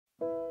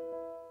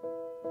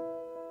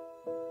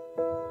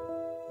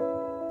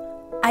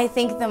I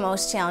think the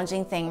most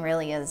challenging thing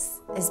really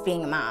is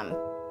being a mom.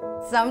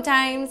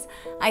 Sometimes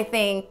I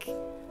think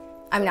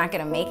I'm not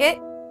gonna make it.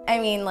 I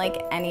mean,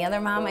 like any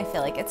other mom, I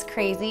feel like it's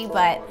crazy,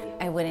 but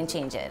I wouldn't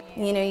change it.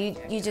 You know,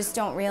 you just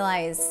don't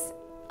realize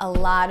a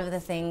lot of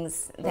the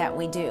things that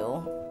we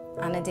do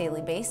on a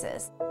daily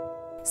basis.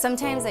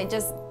 Sometimes I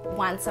just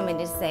want somebody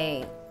to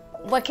say,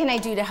 what can I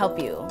do to help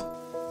you?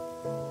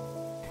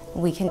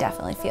 We can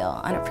definitely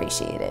feel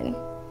unappreciated.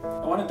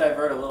 I want to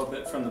divert a little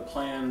bit from the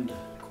planned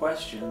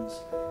questions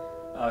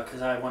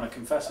because I want to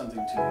confess something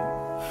to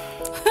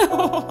you.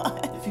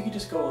 What? If you could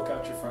just go look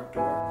out your front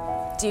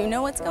door. Do you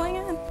know what's going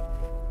on?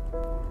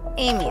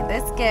 Amy,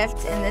 this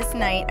gift and this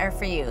night are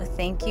for you.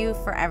 Thank you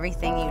for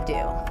everything you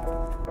do.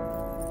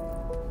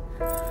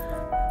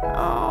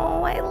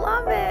 Oh, I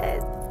love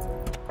it.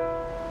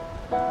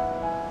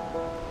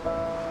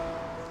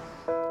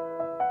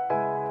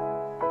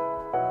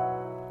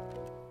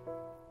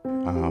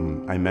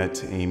 I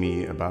met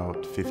Amy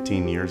about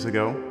 15 years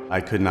ago. I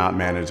could not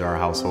manage our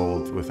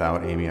household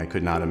without Amy. I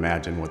could not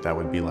imagine what that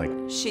would be like.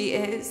 She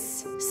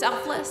is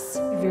selfless.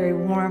 A very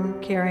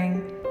warm,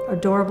 caring,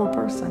 adorable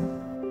person.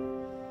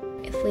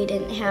 If we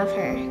didn't have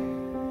her,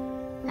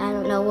 I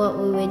don't know what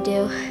we would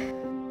do.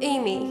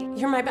 Amy,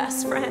 you're my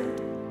best friend,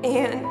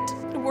 and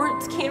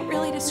words can't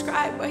really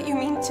describe what you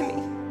mean to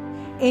me.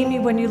 Amy,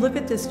 when you look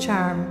at this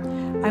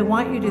charm, I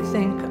want you to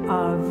think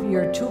of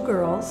your two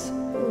girls.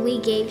 We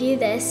gave you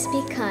this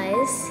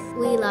because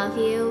we love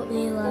you.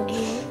 We love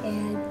you,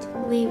 and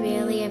we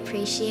really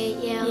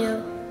appreciate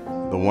you.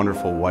 The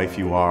wonderful wife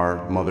you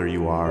are, mother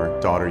you are,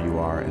 daughter you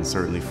are, and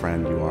certainly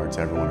friend you are to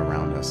everyone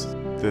around us.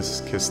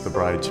 This Kiss the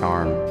Bride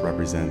charm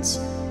represents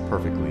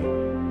perfectly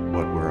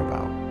what we're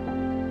about.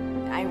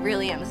 I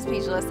really am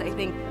speechless. I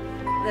think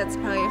that's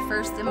probably a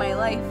first in my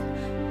life.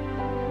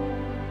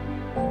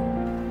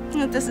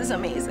 This is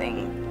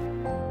amazing.